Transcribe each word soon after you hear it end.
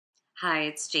Hi,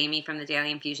 it's Jamie from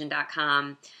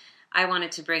thedailyinfusion.com. I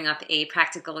wanted to bring up a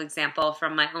practical example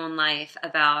from my own life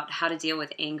about how to deal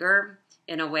with anger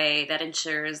in a way that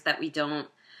ensures that we don't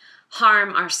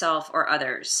harm ourselves or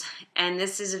others. And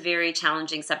this is a very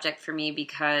challenging subject for me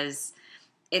because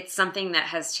it's something that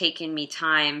has taken me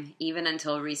time, even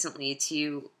until recently,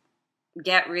 to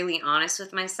get really honest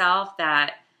with myself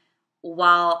that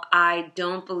while I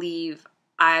don't believe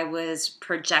I was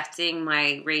projecting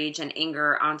my rage and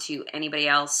anger onto anybody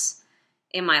else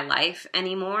in my life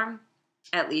anymore,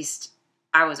 at least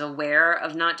I was aware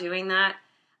of not doing that,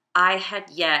 I had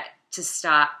yet to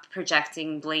stop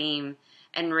projecting blame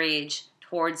and rage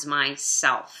towards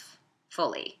myself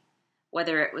fully,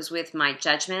 whether it was with my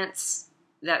judgments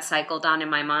that cycled on in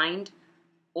my mind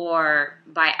or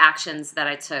by actions that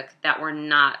I took that were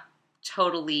not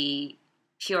totally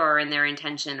pure in their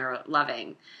intention or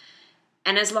loving.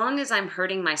 And as long as I'm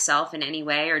hurting myself in any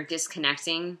way or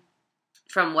disconnecting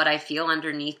from what I feel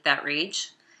underneath that rage,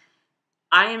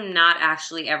 I am not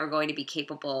actually ever going to be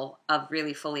capable of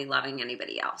really fully loving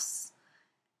anybody else.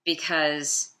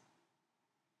 Because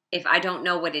if I don't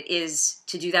know what it is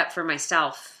to do that for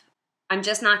myself, I'm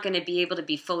just not going to be able to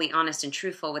be fully honest and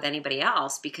truthful with anybody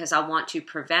else because I want to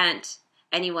prevent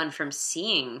anyone from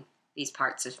seeing these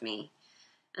parts of me.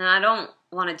 And I don't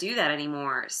want to do that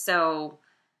anymore. So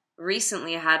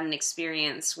recently I had an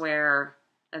experience a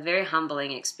very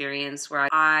humbling experience where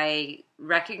I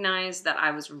recognized that I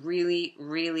was really,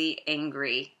 really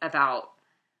angry about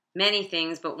many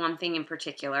things, but one thing in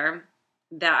particular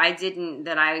that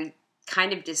I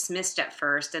kind of dismissed at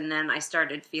first. And then I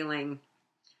started feeling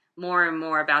more and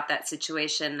more about that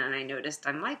situation. And I noticed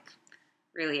I'm like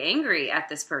really angry at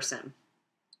this person.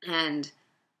 And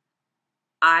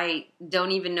I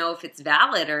don't even know if it's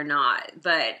valid or not,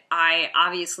 but I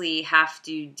obviously have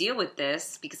to deal with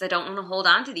this because I don't want to hold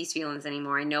on to these feelings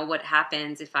anymore. I know what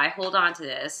happens if I hold on to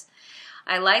this.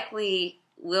 I likely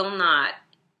will not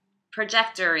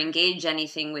project or engage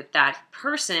anything with that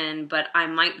person, but I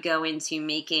might go into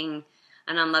making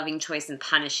an unloving choice and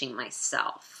punishing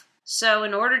myself. So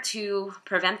in order to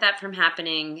prevent that from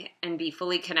happening and be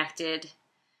fully connected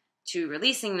to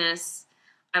releasing this,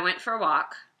 I went for a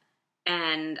walk.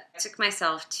 And I took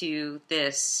myself to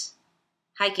this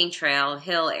hiking trail,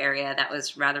 hill area that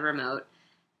was rather remote,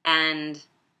 and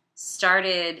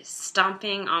started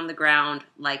stomping on the ground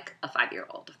like a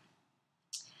 5-year-old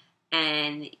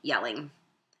and yelling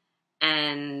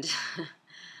and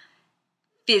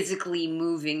physically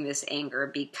moving this anger,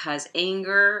 because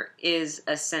anger is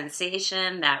a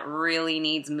sensation that really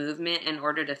needs movement in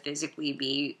order to physically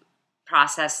be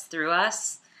processed through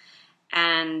us.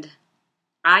 And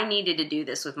I needed to do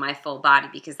this with my full body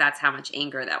because that's how much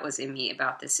anger that was in me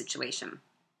about this situation.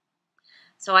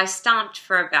 So I stomped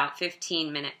for about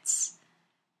 15 minutes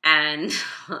and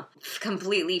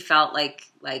completely felt like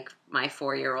my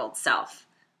 4-year-old self,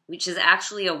 which is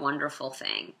actually a wonderful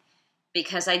thing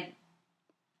because I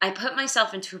put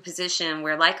myself into a position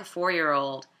where, like a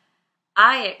 4-year-old,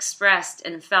 I expressed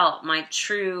and felt my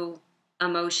true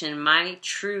emotion, my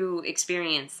true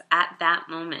experience at that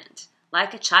moment,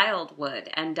 like a child would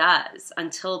and does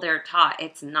until they're taught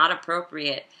it's not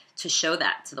appropriate to show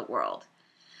that to the world.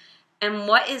 And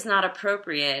what is not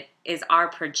appropriate is our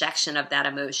projection of that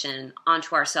emotion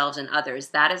onto ourselves and others.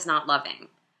 That is not loving.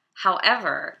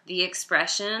 However, the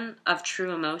expression of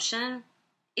true emotion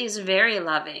is very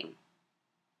loving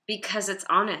because it's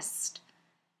honest.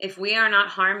 If we are not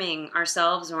harming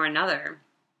ourselves or another,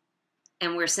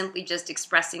 and we're simply just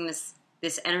expressing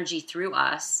this energy through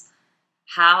us,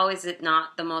 how is it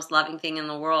not the most loving thing in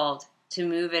the world to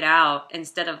move it out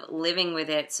instead of living with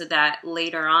it so that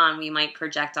later on we might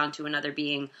project onto another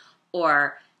being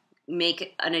or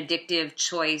make an addictive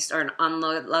choice or an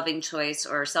unloving choice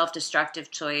or a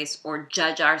self-destructive choice or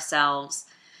judge ourselves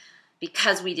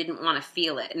because we didn't want to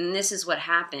feel it. And this is what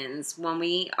happens when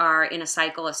we are in a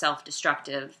cycle of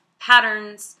self-destructive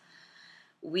patterns.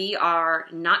 We are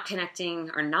not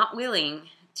connecting or not willing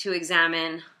to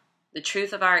examine the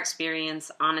truth of our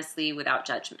experience honestly without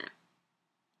judgment.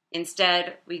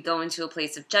 Instead, we go into a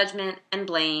place of judgment and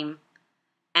blame,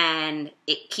 and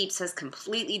it keeps us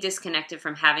completely disconnected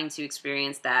from having to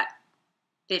experience that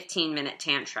 15-minute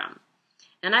tantrum.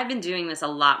 And I've been doing this a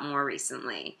lot more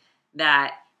recently,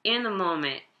 that in the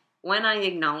moment, when I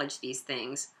acknowledge these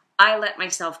things, I let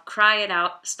myself cry it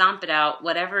out, stomp it out,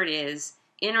 whatever it is,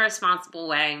 in a responsible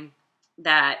way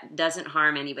that doesn't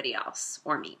harm anybody else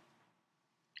or me.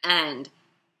 And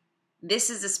this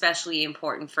is especially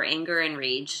important for anger and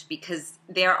rage because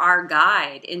they're our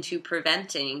guide into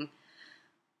preventing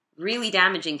really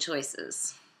damaging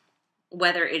choices,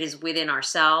 whether it is within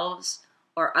ourselves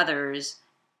or others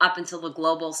up until the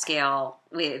global scale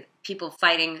with people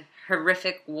fighting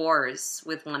horrific wars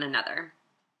with one another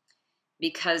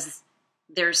because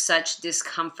there's such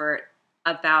discomfort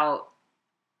about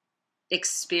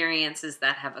experiences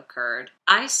that have occurred.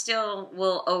 I still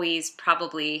will always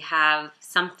probably have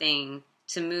something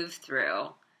to move through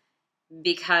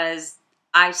because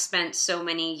I spent so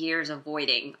many years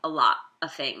avoiding a lot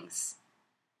of things.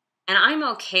 And I'm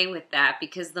okay with that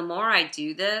because the more I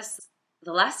do this,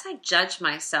 the less I judge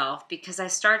myself because I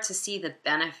start to see the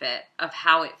benefit of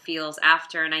how it feels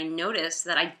after. And I notice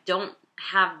that I don't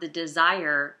have the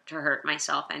desire to hurt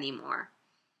myself anymore.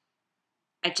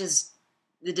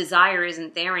 The desire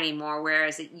isn't there anymore,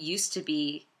 whereas it used to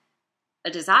be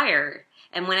a desire.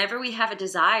 And whenever we have a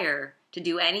desire to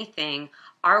do anything,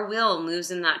 our will moves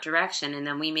in that direction, and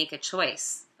then we make a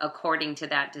choice according to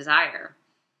that desire.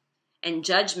 And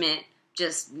judgment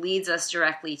just leads us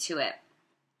directly to it.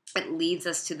 It leads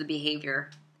us to the behavior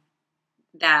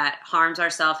that harms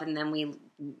ourselves, and then we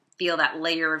feel that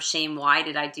layer of shame. Why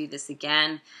did I do this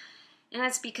again? And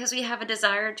it's because we have a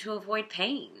desire to avoid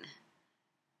pain,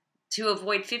 to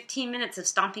avoid 15 minutes of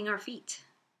stomping our feet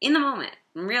in the moment,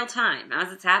 in real time,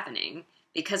 as it's happening,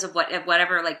 because of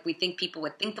whatever like we think people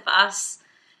would think of us.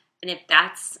 And if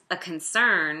that's a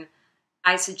concern,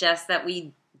 I suggest that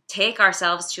we take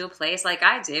ourselves to a place like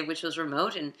I did, which was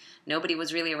remote and nobody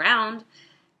was really around,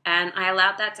 and I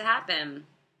allowed that to happen.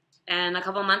 And a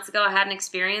couple of months ago, I had an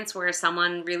experience where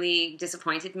someone really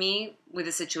disappointed me with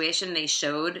a situation. They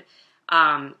showed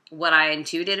what I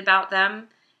intuited about them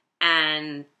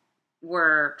and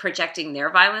were projecting their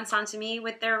violence onto me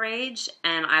with their rage.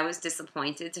 And I was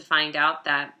disappointed to find out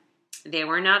that they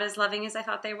were not as loving as I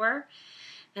thought they were.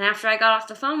 And after I got off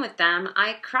the phone with them,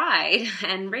 I cried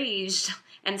and raged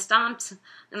and stomped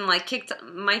and like kicked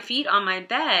my feet on my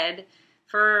bed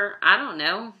for,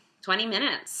 20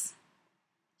 minutes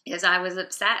because I was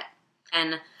upset.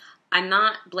 And I'm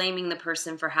not blaming the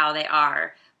person for how they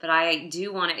are, but I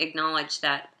do want to acknowledge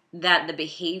that the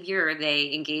behavior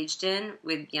they engaged in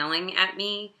with yelling at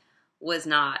me was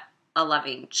not a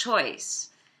loving choice.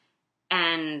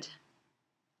 And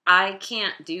I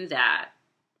can't do that.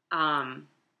 And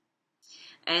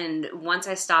once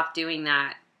I stopped doing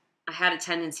that, I had a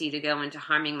tendency to go into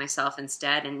harming myself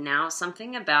instead. And now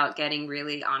something about getting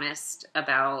really honest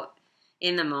about,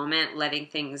 in the moment, letting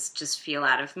things just feel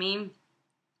out of me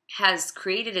has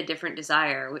created a different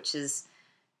desire, which is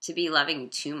to be loving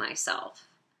to myself.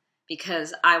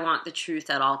 Because I want the truth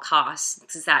at all costs,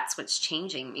 because that's what's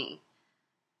changing me.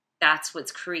 That's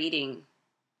what's creating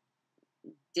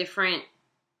different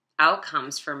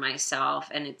outcomes for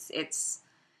myself. And it's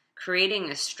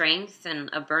creating a strength and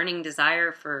a burning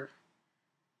desire for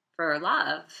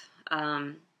love,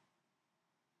 a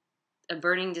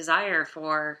burning desire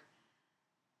for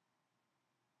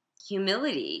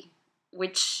humility,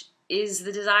 which is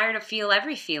the desire to feel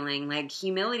every feeling. Like,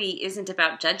 humility isn't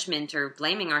about judgment or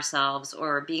blaming ourselves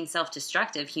or being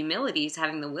self-destructive. Humility is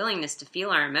having the willingness to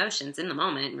feel our emotions in the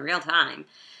moment, in real time,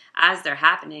 as they're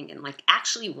happening, and like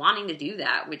actually wanting to do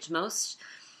that, which most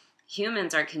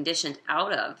humans are conditioned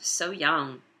out of so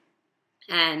young.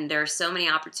 And there are so many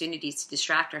opportunities to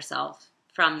distract ourselves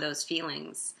from those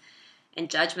feelings. And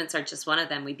judgments are just one of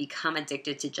them. We become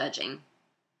addicted to judging.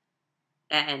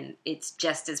 And it's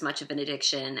just as much of an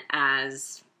addiction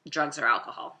as drugs or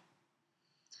alcohol.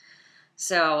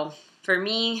 So for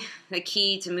me, the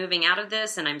key to moving out of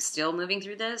this, and I'm still moving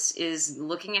through this, is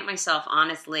looking at myself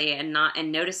honestly and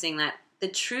noticing that the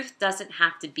truth doesn't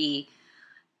have to be,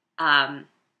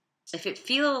 if it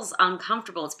feels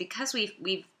uncomfortable, it's because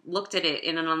we've looked at it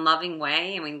in an unloving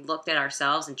way, and we looked at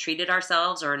ourselves and treated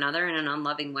ourselves or another in an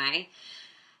unloving way.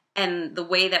 And the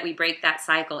way that we break that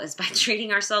cycle is by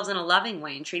treating ourselves in a loving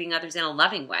way and treating others in a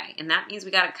loving way. And that means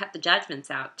we got to cut the judgments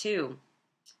out too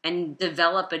and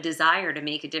develop a desire to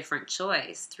make a different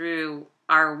choice through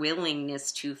our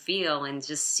willingness to feel and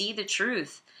just see the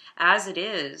truth as it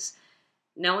is,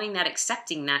 knowing that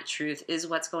accepting that truth is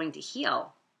what's going to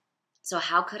heal. So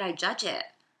how could I judge it?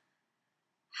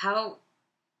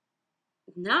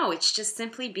 No, it's just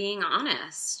simply being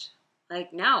honest.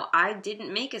 Like, no, I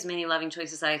didn't make as many loving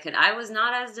choices as I could. I was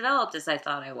not as developed as I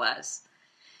thought I was.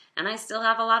 And I still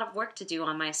have a lot of work to do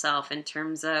on myself in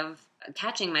terms of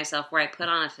catching myself where I put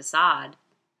on a facade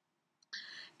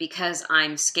because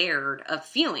I'm scared of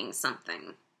feeling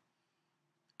something.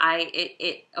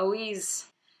 It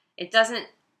doesn't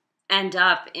end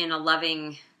up in a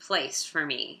loving place for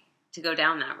me to go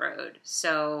down that road.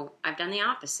 So I've done the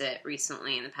opposite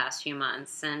recently in the past few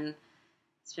months, and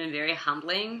it's been very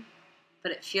humbling.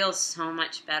 But it feels so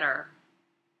much better,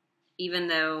 even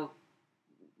though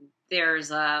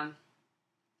there's a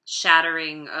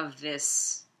shattering of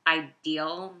this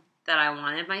ideal that I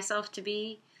wanted myself to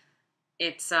be.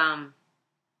 It's I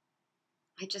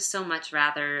just so much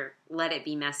rather let it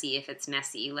be messy if it's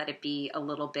messy. Let it be a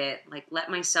little bit, like, let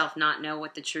myself not know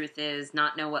what the truth is,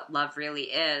 not know what love really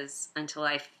is until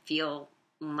I feel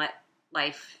and let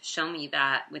life show me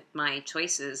that with my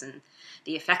choices and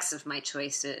the effects of my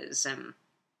choices, and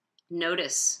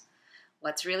notice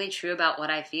what's really true about what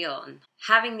I feel. And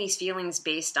having these feelings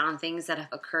based on things that have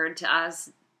occurred to us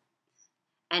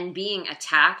and being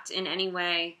attacked in any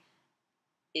way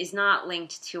is not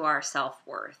linked to our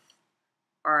self-worth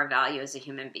or our value as a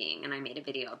human being. And I made a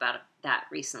video about that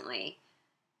recently.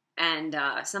 And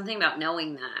something about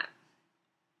knowing that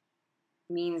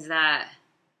means that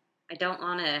I don't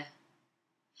want to,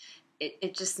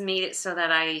 it just made it so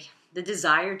that the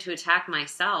desire to attack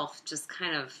myself just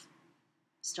kind of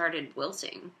started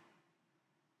wilting.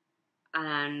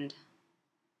 And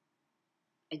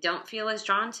I don't feel as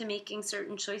drawn to making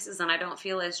certain choices, and I don't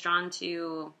feel as drawn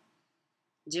to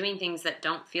doing things that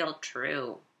don't feel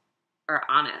true or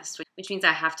honest, which means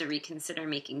I have to reconsider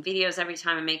making videos every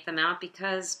time I make them out,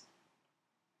 because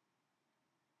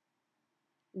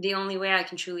the only way I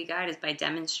can truly guide is by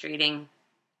demonstrating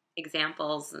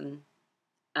examples and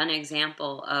an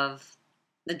example of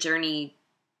the journey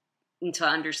into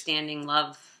understanding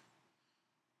love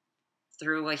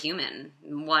through a human.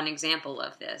 One example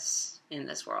of this in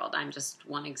this world. I'm just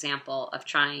one example of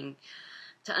trying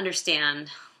to understand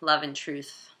love and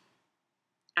truth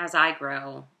as I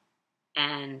grow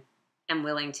and am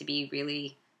willing to be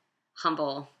really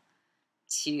humble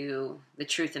to the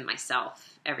truth in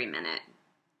myself every minute.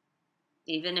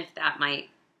 Even if that might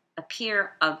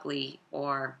appear ugly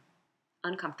or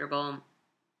uncomfortable,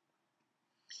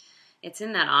 it's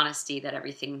in that honesty that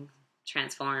everything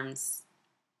transforms,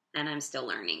 and I'm still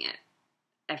learning it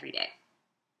every day.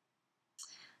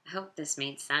 I hope this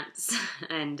made sense.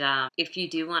 And if you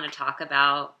do want to talk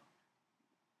about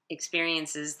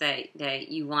experiences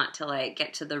that you want to, like,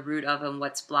 get to the root of and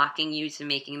what's blocking you to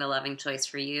making the loving choice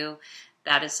for you,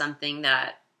 that is something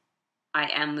that I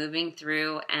am moving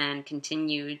through and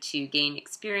continue to gain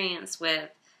experience with.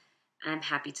 I'm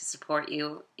happy to support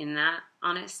you in that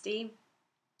honesty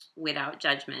without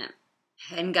judgment,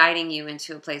 and guiding you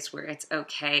into a place where it's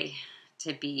okay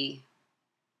to be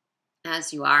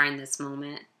as you are in this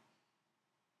moment,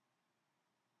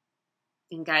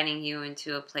 and guiding you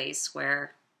into a place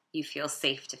where you feel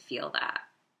safe to feel that.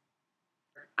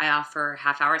 I offer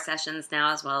half-hour sessions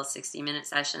now as well as 60-minute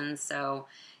sessions. So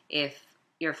if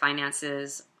your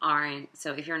finances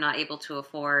if you're not able to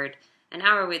afford an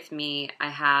hour with me, I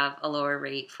have a lower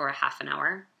rate for a half an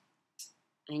hour.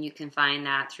 And you can find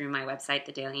that through my website,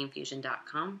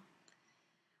 thedailyinfusion.com,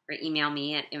 or email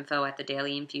me at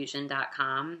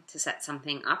info@thedailyinfusion.com to set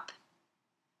something up.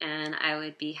 And I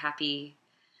would be happy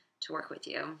to work with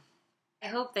you. I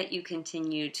hope that you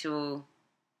continue to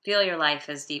feel your life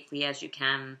as deeply as you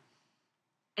can,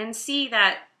 and see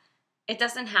that it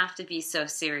doesn't have to be so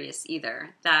serious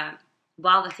either. That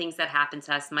while the things that happen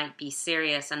to us might be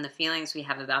serious and the feelings we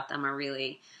have about them are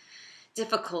really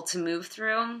difficult to move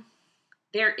through,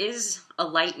 there is a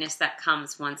lightness that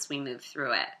comes once we move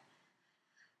through it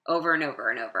over and over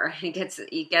and over.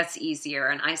 It gets easier,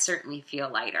 and I certainly feel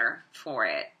lighter for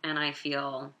it. And I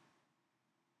feel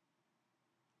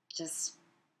just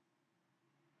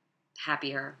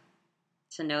happier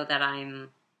to know that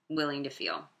I'm willing to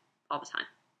feel all the time.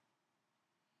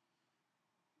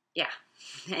 Yeah.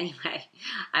 Anyway,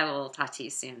 I will talk to you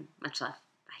soon. Much love.